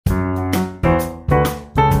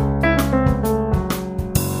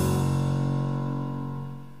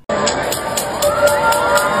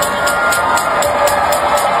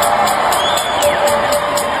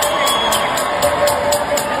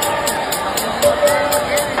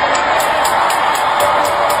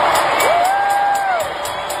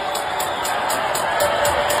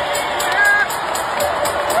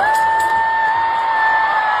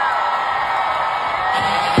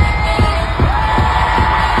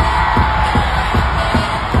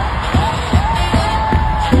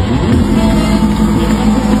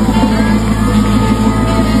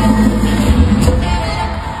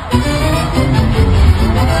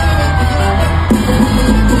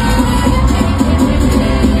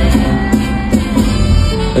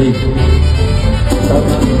Ey,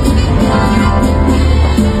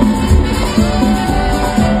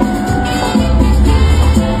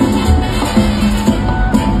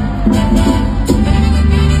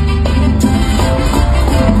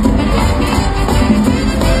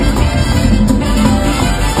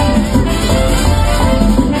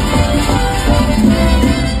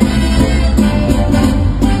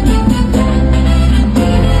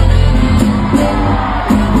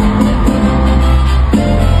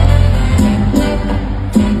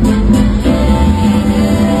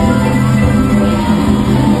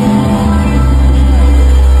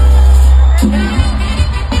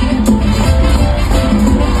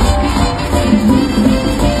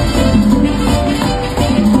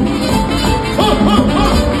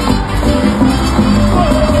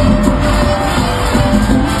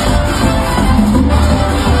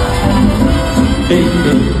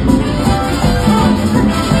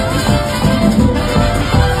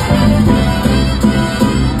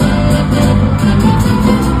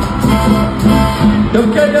 Yo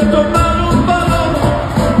quería tomar un balón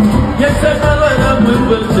y ese balón era muy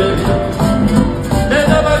fuerte. Le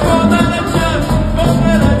daba con la leche, con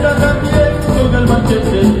el hacha también, con el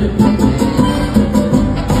machete.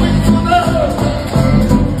 Muy sudado,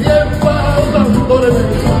 bien bajo, dándole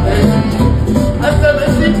a ese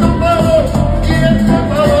bendito balón, y ese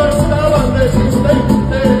balón estaba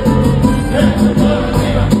resistente. Ese por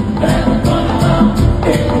arriba, ese por abajo,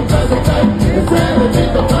 y nunca se cae. Ese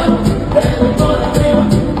bendito balón, ese por arriba,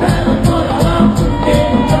 ese por abajo, y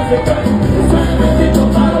nunca se cae. Ese bendito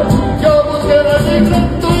balón. Yo busqué la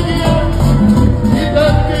librería y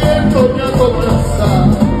también doña Tomasa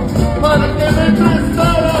para que me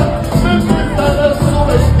prestara su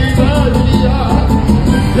vestidaria.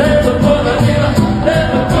 Le doy por arriba, le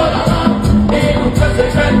doy por abajo, y nunca se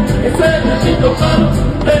cae. Ese bendito balón,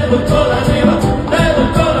 le doy por arriba, le doy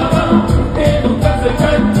por abajo, y nunca se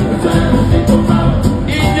cae. Ese bendito balón. Y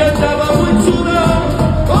yo estaba muy sudado,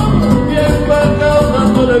 bien cargado,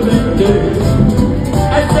 dándole 20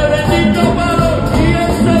 a ese bendito balón, y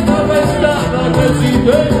ese balón estaba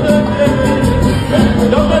resistente.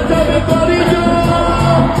 ¿Dónde está mi corillo?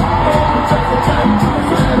 Nunca se cae.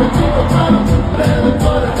 Ese bendito balón, le doy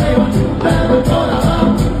por arriba, le doy por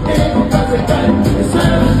abajo, y nunca se cae. Ese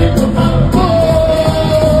bendito balón.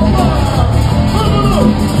 ¡Vámonos!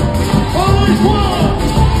 ¡Ay, Juan!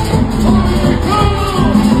 ¡Ay,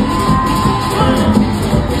 Carlos!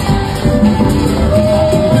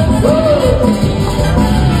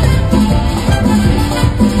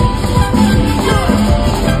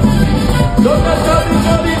 ¿Dónde está mi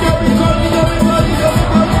corillo, mi corillo, mi corillo, mi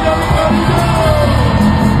corillo, mi corillo?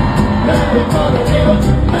 Le doy por arriba,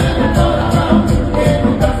 le doy por abajo, y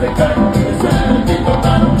nunca se cae. Ese bendito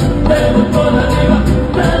balón. Le doy por arriba,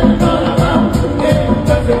 le doy por abajo, y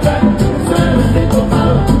nunca se cae. Ese bendito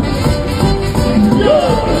balón.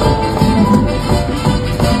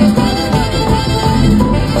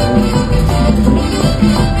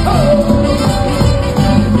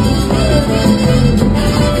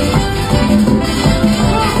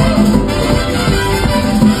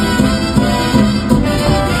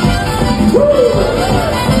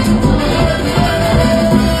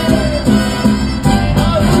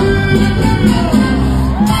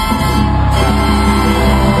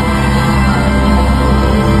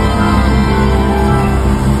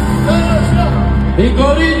 Mi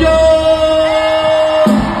corillo,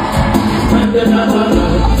 vete a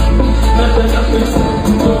bailar, vete a pisar,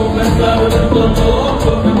 tú me sabes de todo,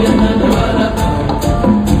 me vienes de barata.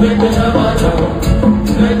 Vete a bailar,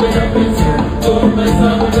 vete a pisar, tú me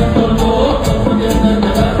sabes de todo, me vienes de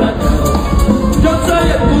barata. Yo soy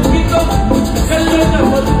el cuquito, que llena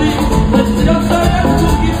por ti. Yo soy el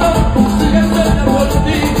cuquito, que llena por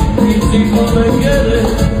ti. Y si no me quieres,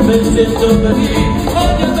 me siento feliz.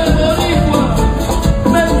 Oye, me boricua,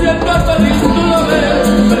 me siento feliz, tú lo ves.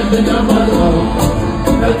 Vete a bailar,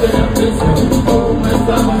 vete a pisar, tú me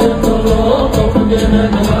estás volviendo loco, me vienes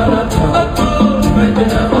de barata. Vete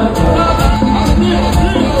a bailar.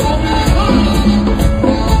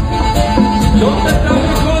 ¿Dónde está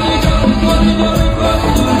mi corillo, mi corillo, mi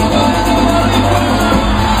corillo, mi corillo, mi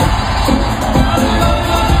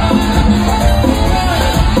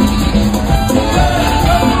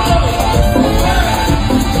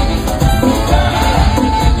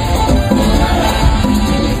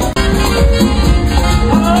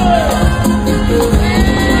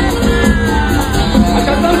a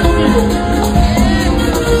cantar conmigo.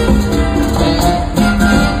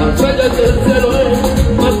 Más bella que el cielo es,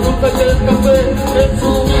 más dulce que el café, en su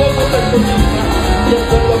boca te cocina. Y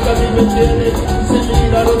eso es lo que a mí me tiene, sin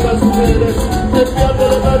mirar otras mujeres, te pierde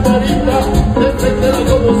la margarita, te entrega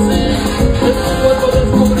como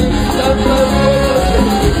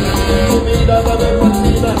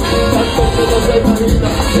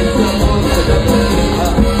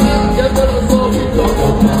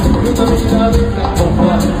vida digna,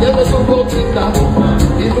 tienes tu boquita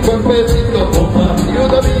y tu cuerpecito, y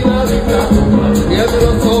una vida digna, tiene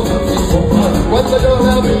los ojos, cuando yo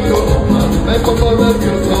la miro, me pongo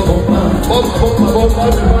nervioso, bomba,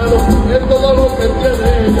 mi hermano, es todo lo que tiene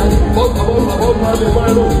ella, bomba, mi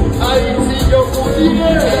hermano, ay, si yo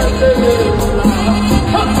pudiera tenerla.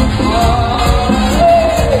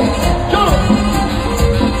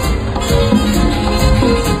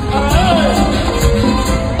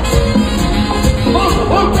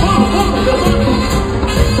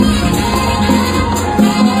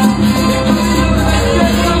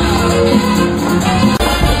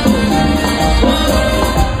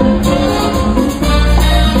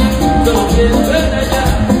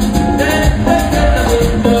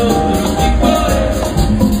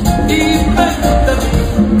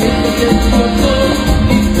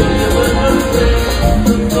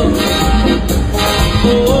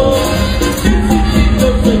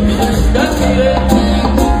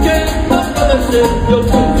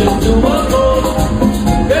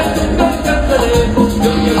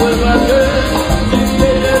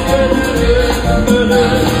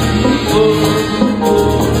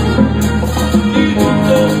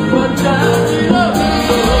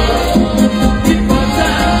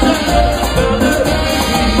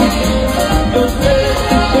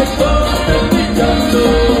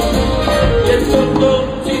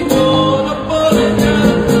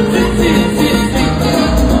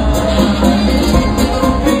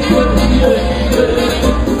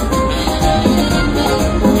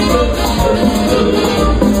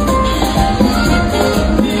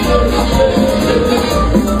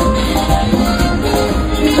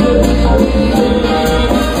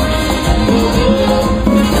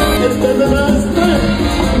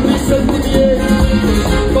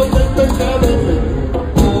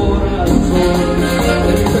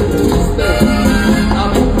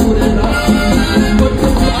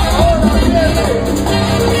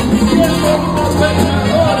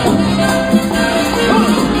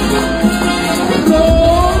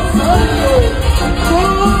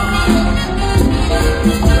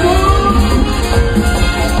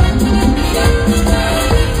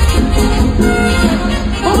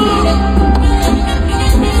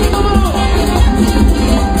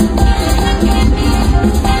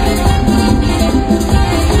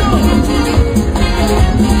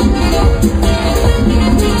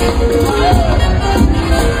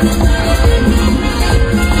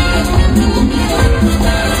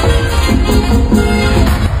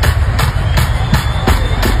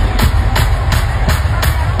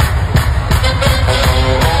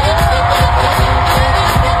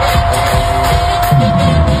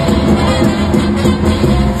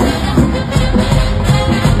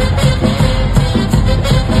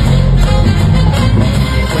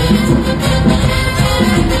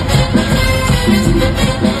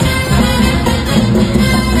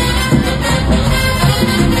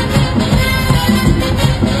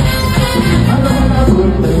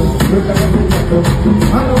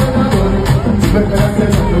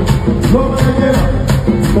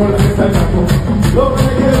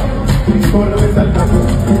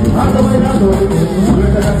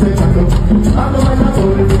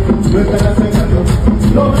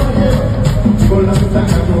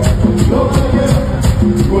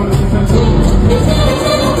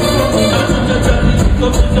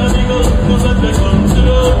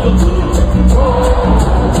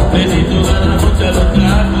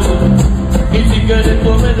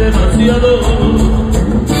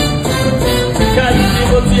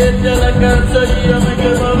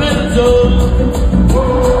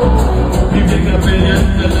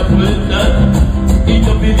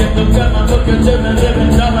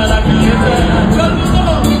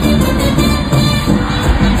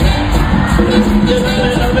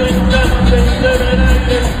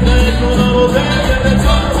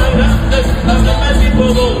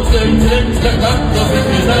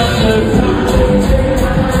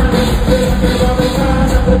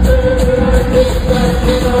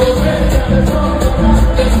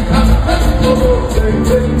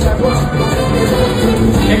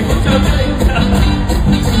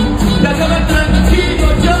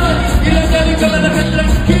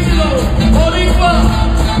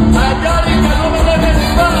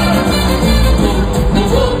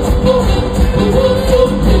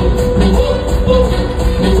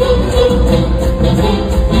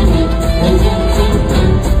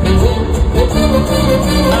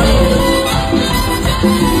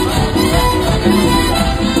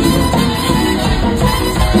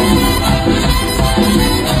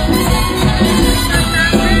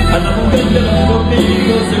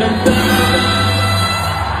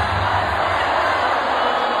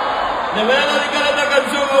 Le voy a dedicar esta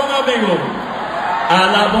canción a un amigo. A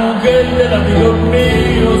la mujer del amigo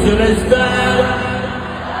mío se le está.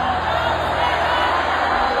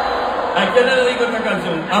 ¿A quién le dedico esta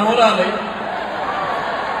canción? A Morales.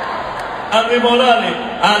 A mi Morales.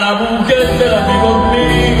 A la mujer del amigo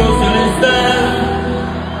mío se le está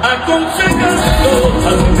aconsejando.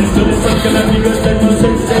 Al momento de ser que el amigo está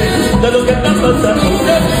inocente de lo que está pasando. De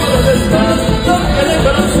lo que está, no tiene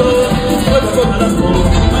corazón, pues con el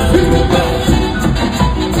amor.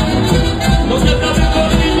 No se sabe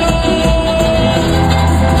conmigo.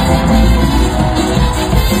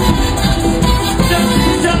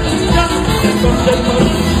 Ya, entonces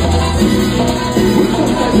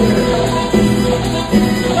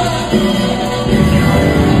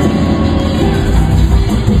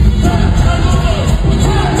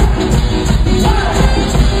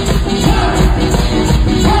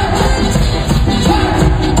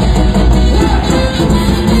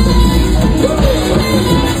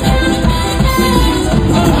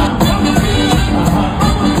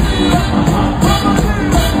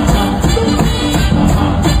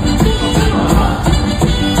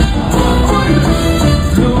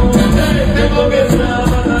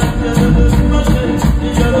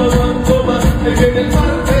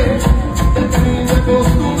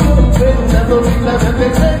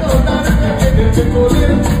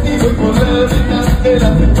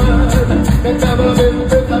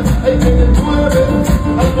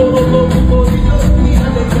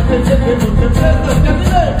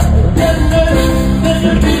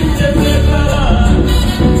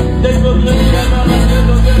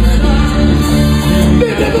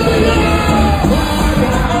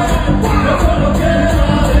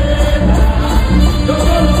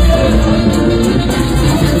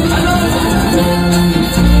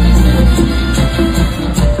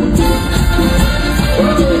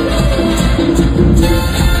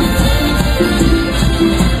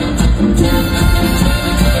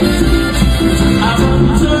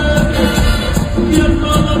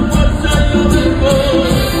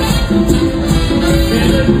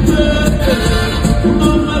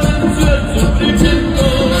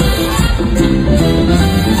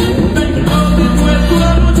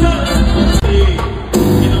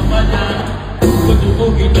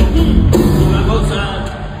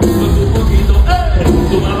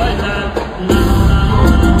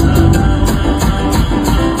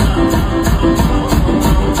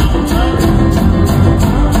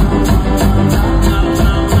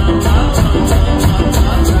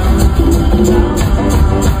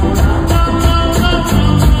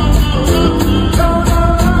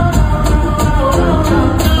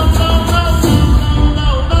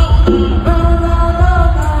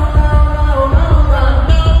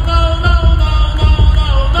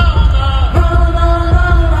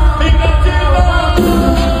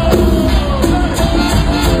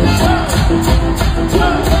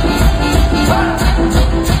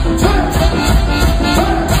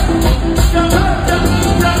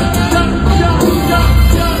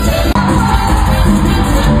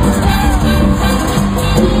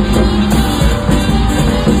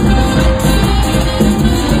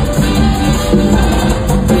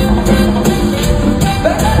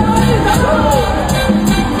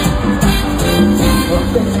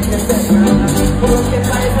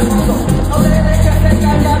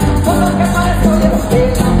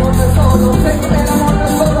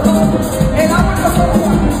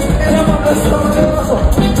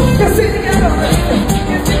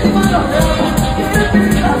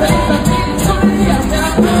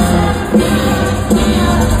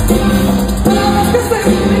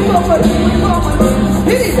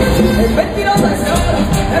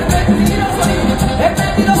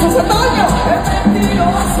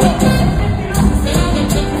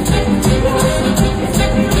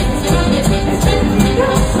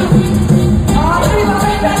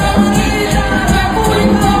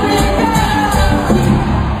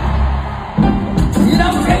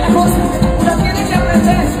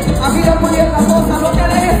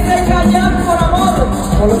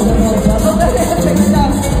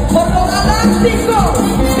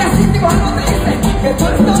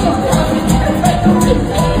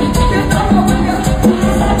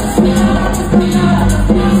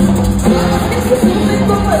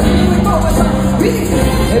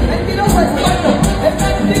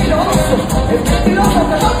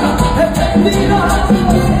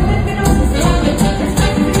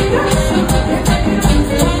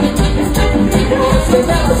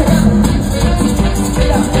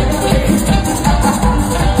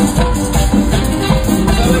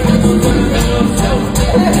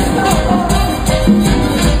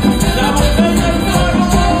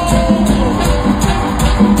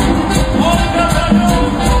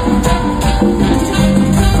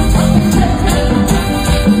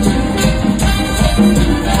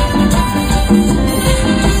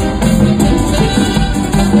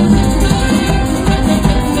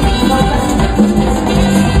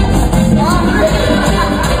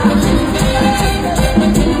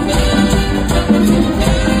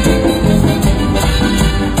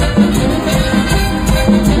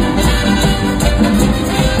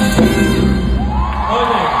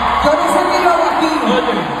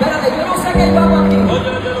que yo hago aquí.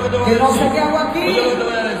 Oye, Que no sé qué hago aquí. Oye, lo que te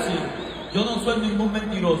voy a decir. Yo no soy ningún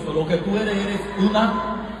mentiroso. Lo que tú eres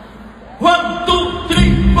una... 1, 2,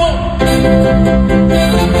 3,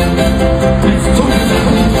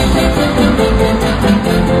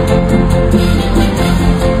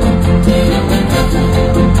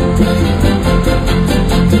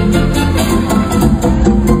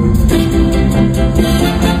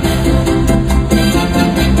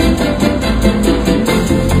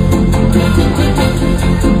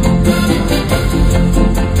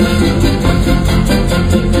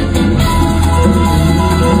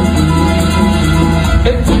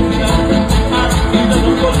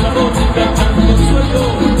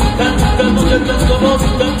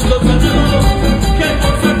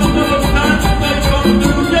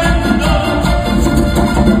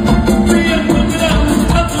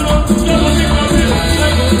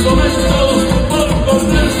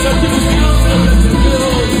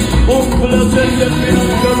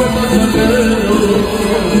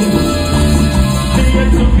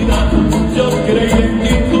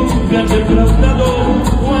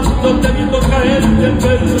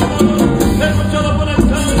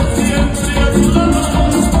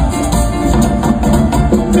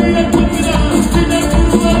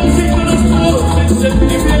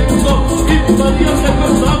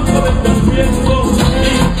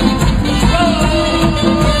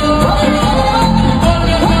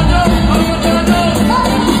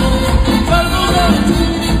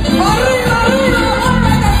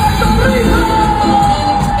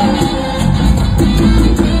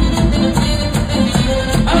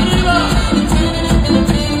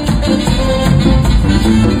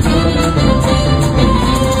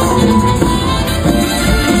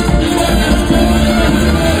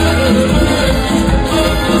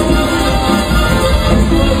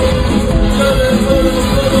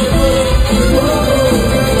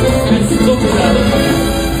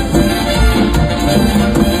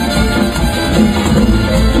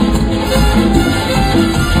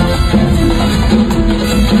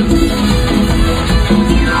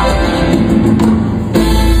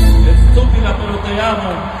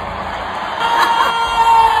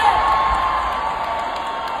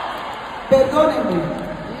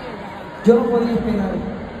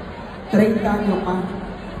 30 años más,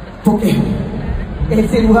 porque el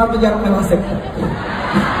cirujano ya no me va a aceptar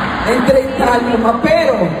en 30 años más,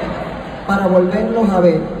 pero para volverlos a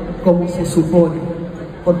ver como se supone,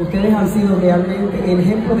 porque ustedes han sido realmente el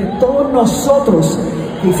ejemplo de todos nosotros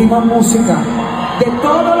que hicimos música, de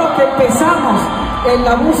todo lo que empezamos en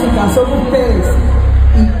la música, son ustedes,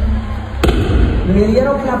 y me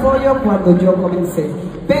dieron el apoyo cuando yo comencé,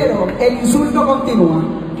 pero el insulto continúa.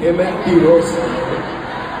 ¡Qué mentiroso!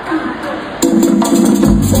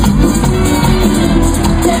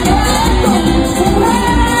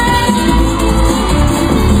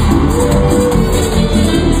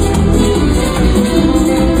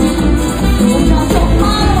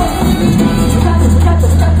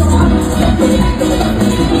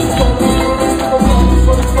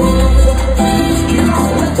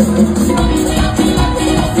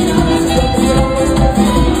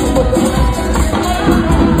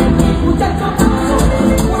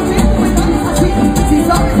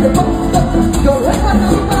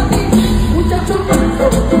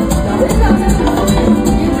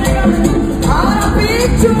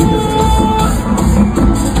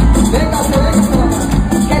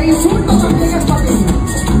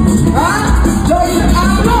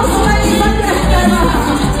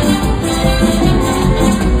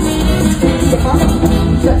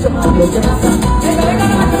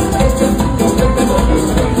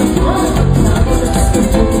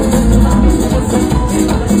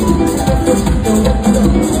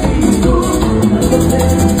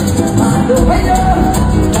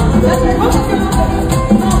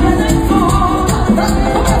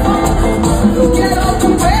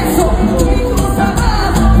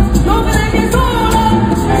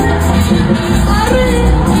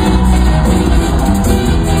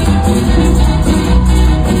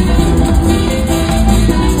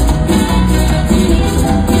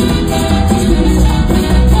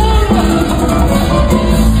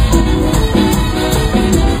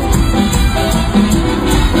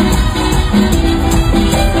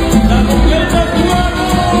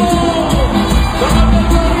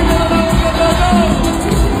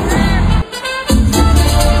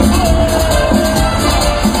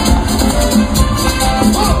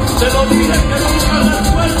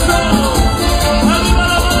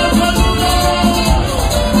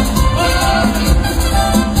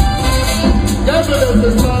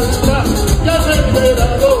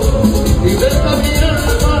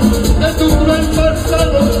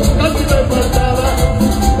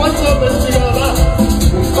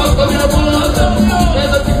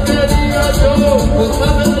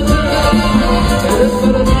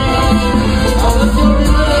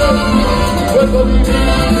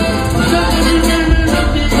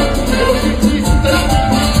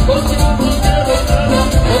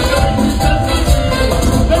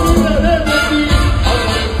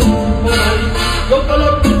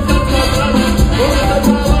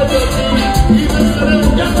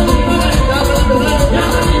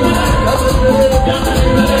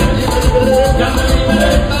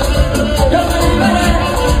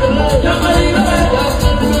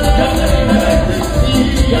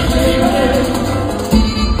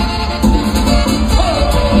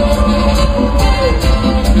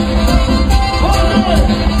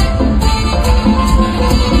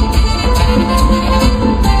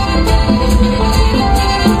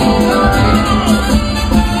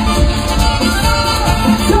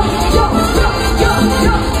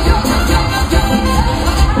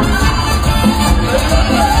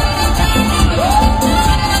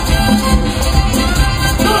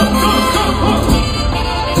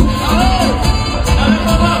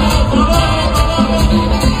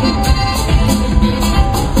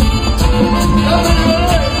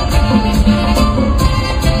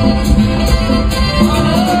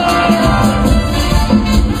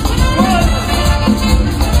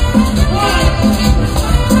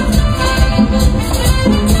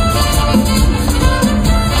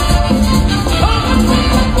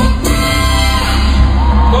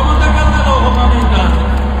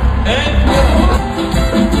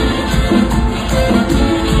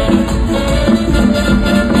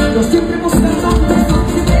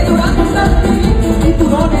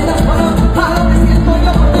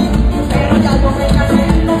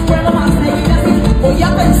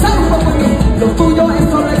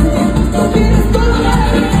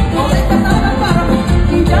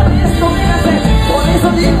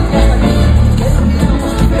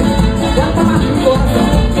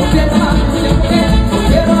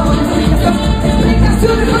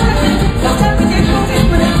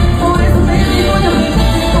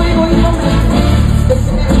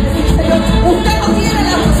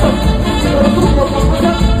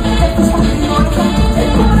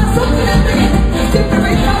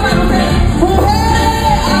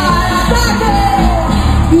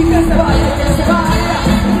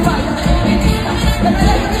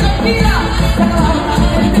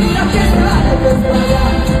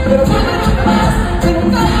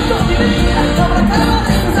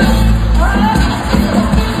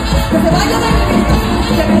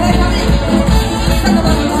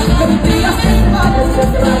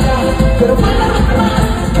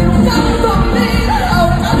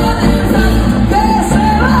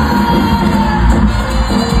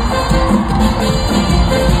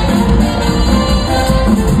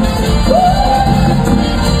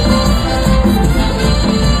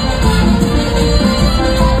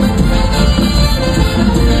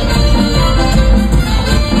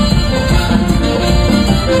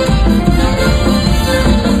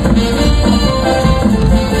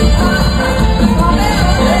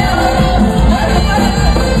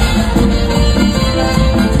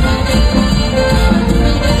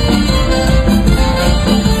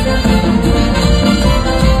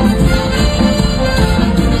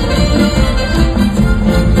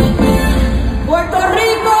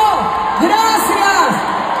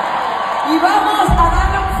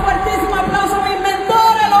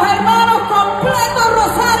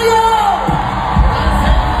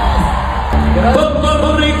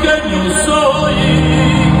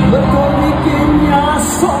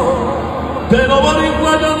 Pero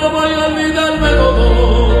boricua yo no voy a olvidármelo.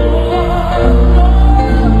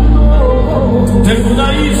 Tengo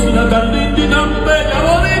una isla tan linda y tan bella,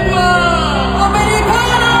 boricua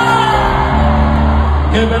 ¡Americana!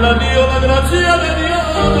 que me la dio la gracia de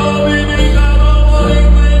Dios. Dominicano,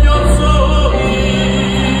 boricueño soy.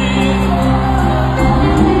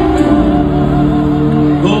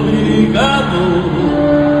 Dominicano,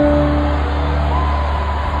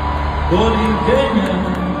 boriqueña,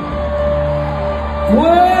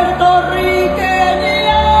 puertorriqueña.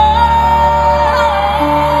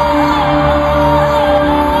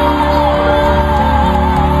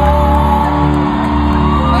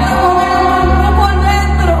 Pero por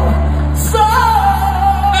dentro soy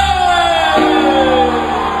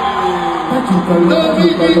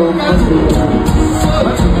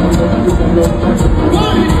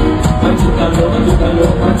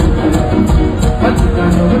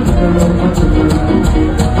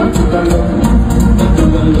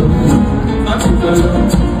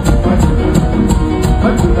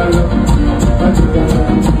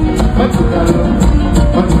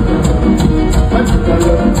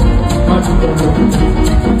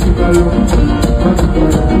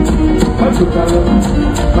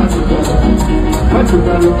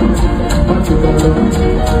Machucalo,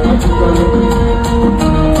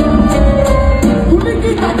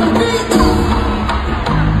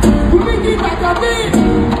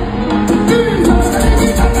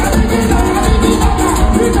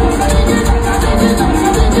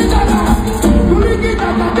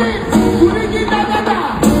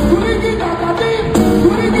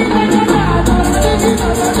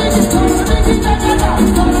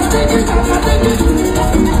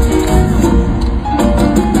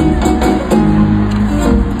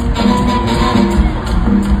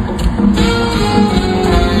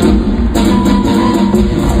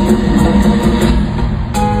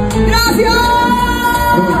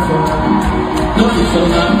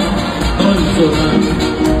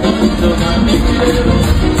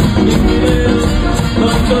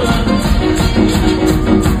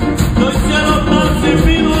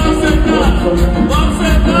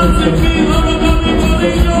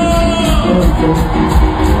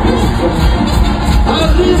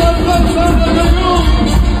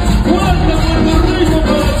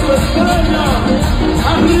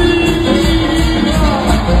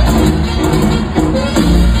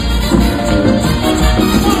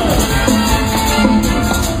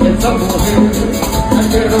 esta mujer, la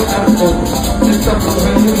quiero tanto, esta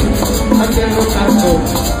mujer, la quiero tanto,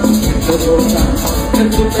 este rosa, es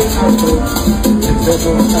tu pecado, este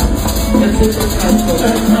rosa, es tu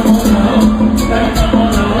pecado.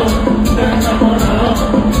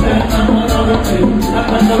 Enamorado de ti,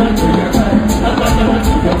 hasta la tuya cae, hasta la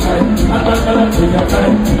tuya cae, hasta la tuya cae,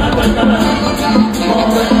 hasta la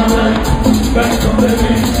morena ven, ven sobre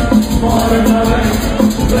mí, morena ven,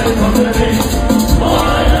 ven sobre mí,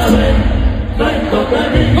 morena ven, ven sobre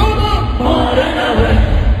mí, morena ven,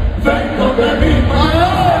 ven sobre mí.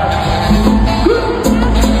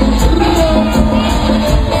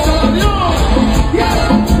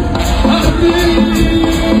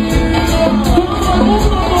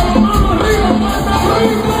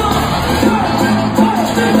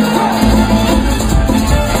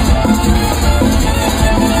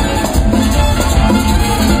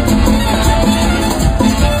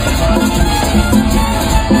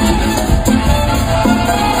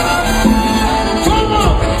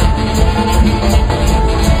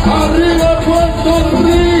 ¡Arriba Puerto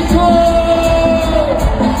Rico!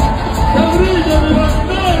 ¡Que brille mi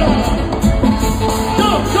bandera!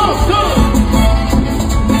 ¡Yo!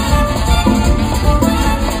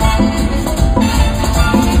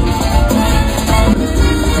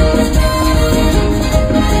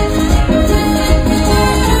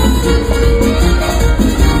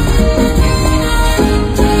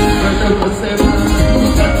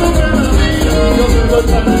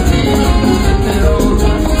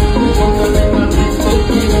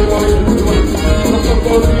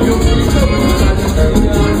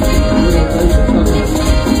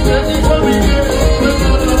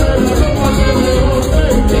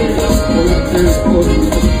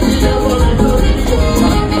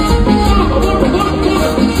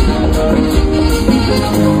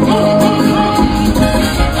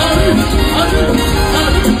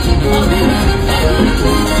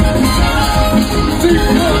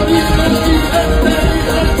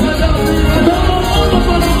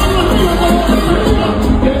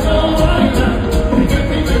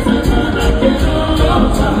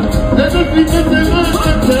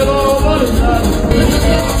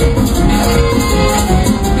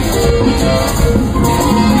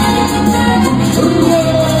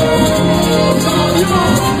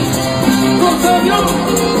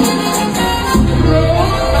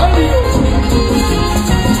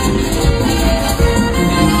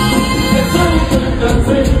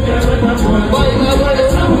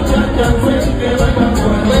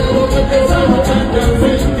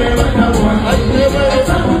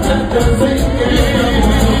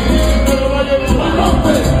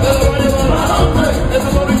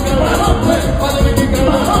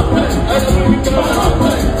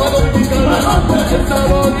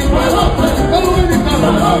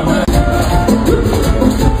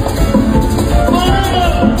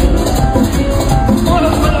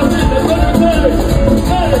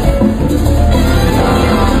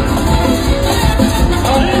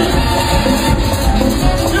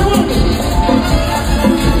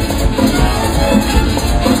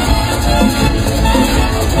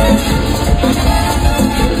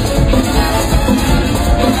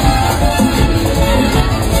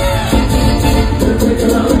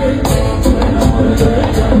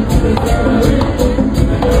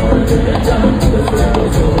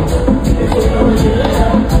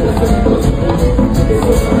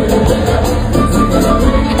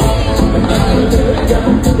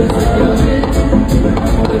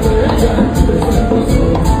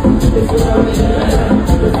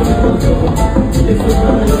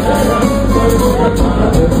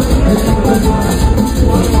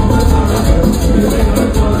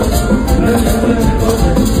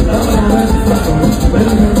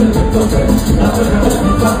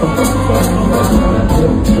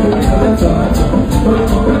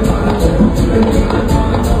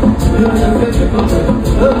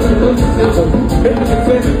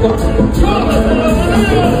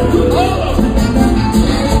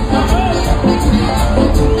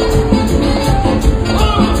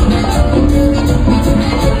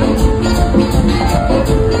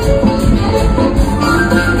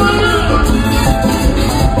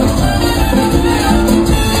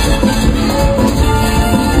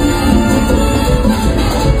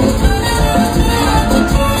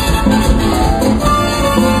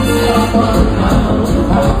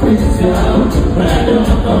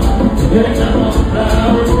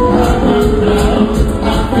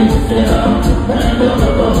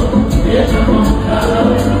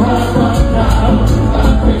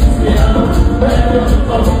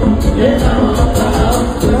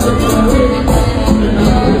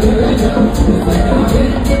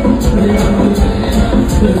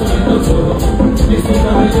 Yes.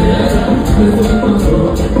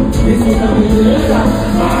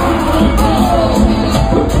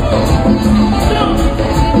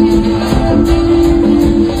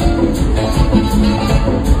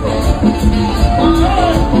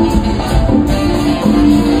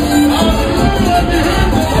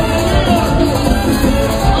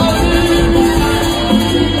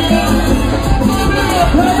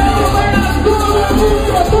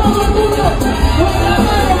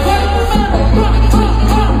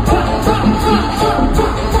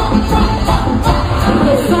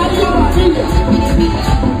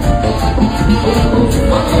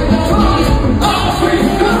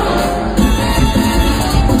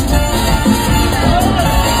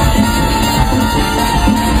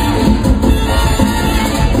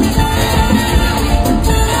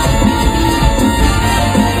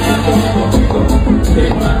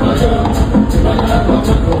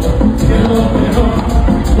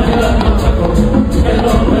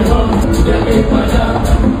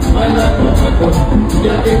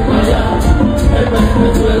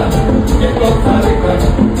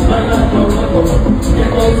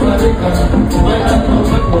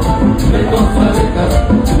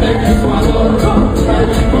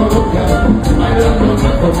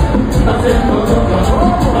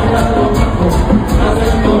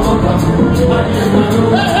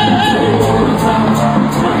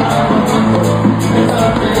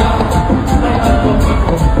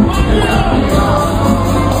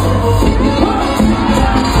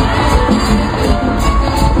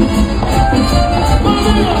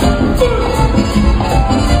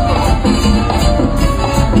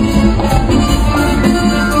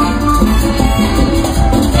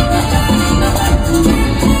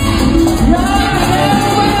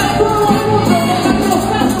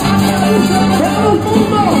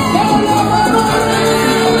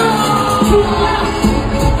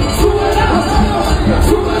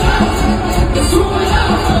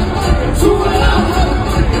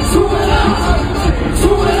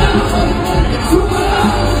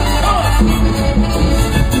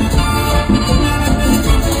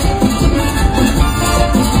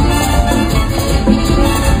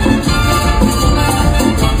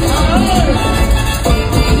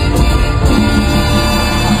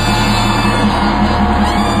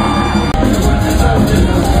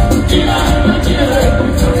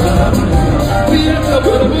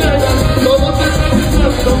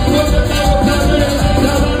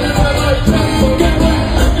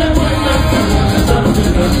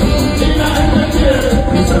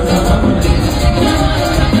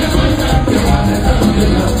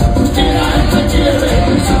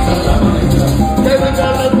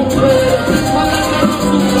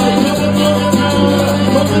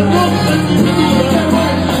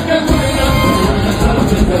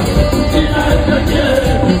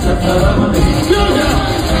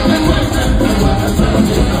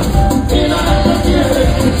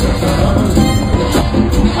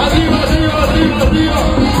 Arriba, arriba, arriba, arriba.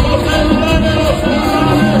 Los celulares, los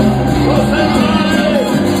celulares, los celulares.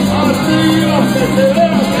 Arriba, que se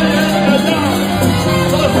vea que hay allá.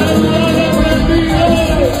 Los celulares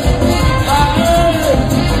prendidos.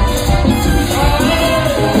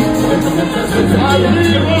 Arriba,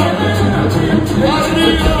 arriba.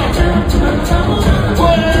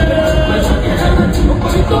 Puedes.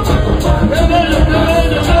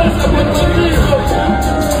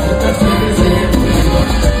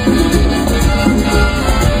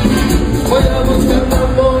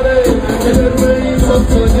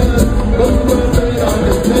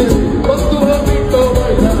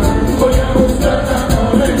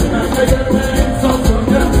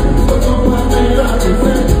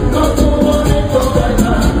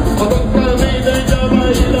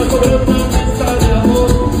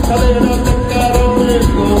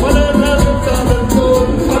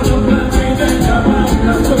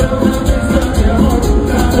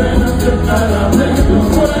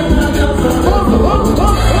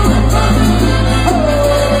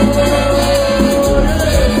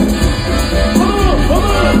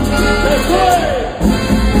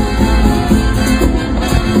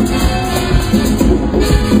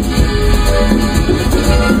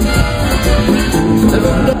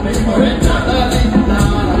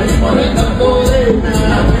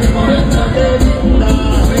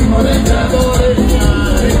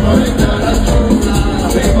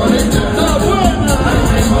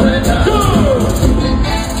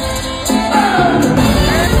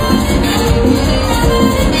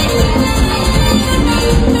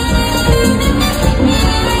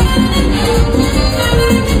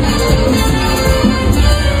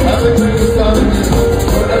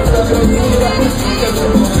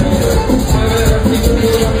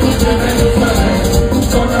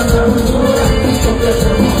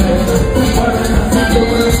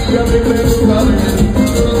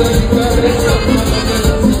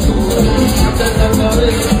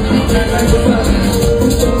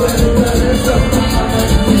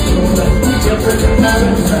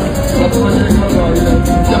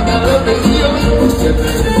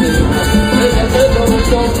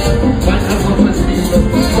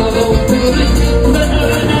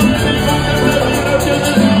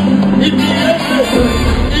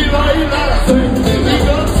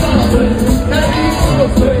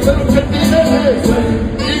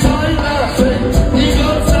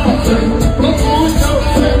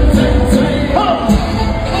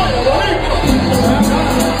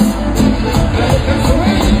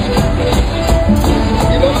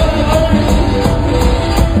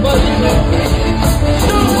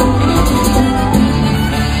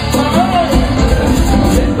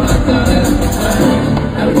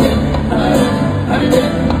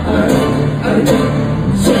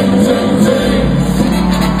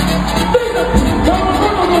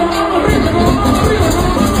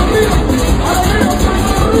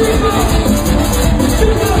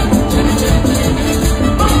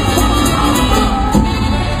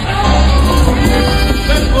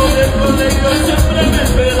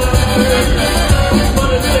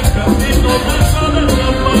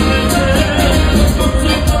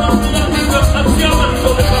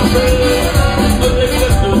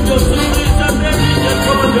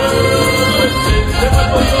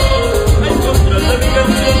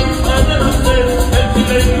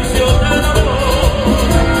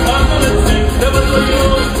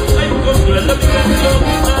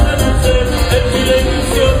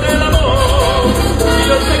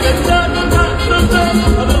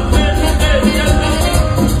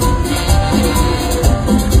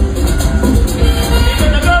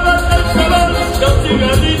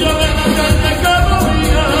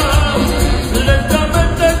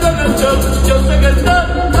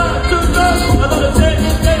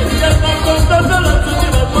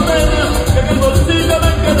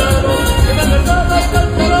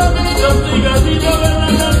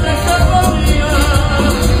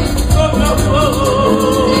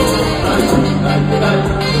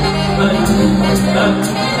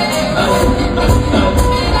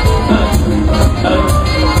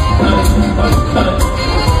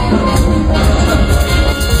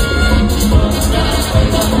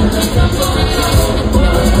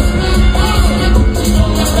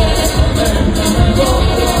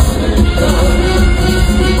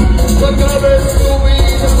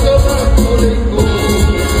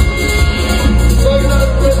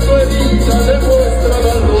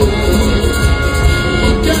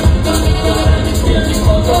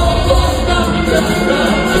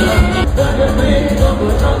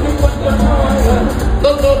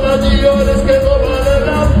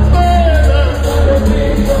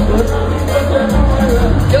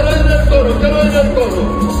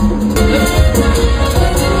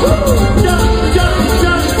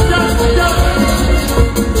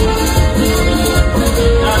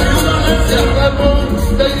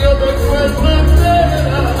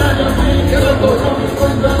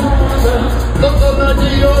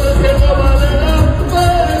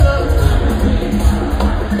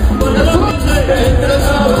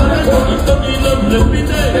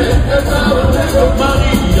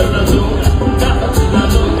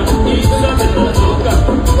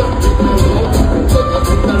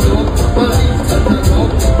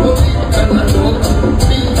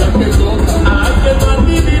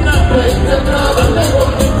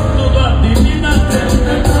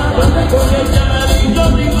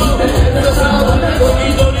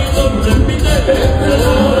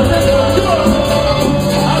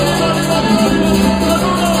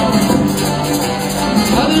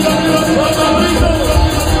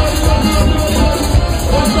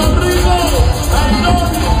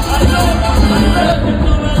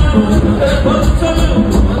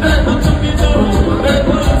 Septiembre,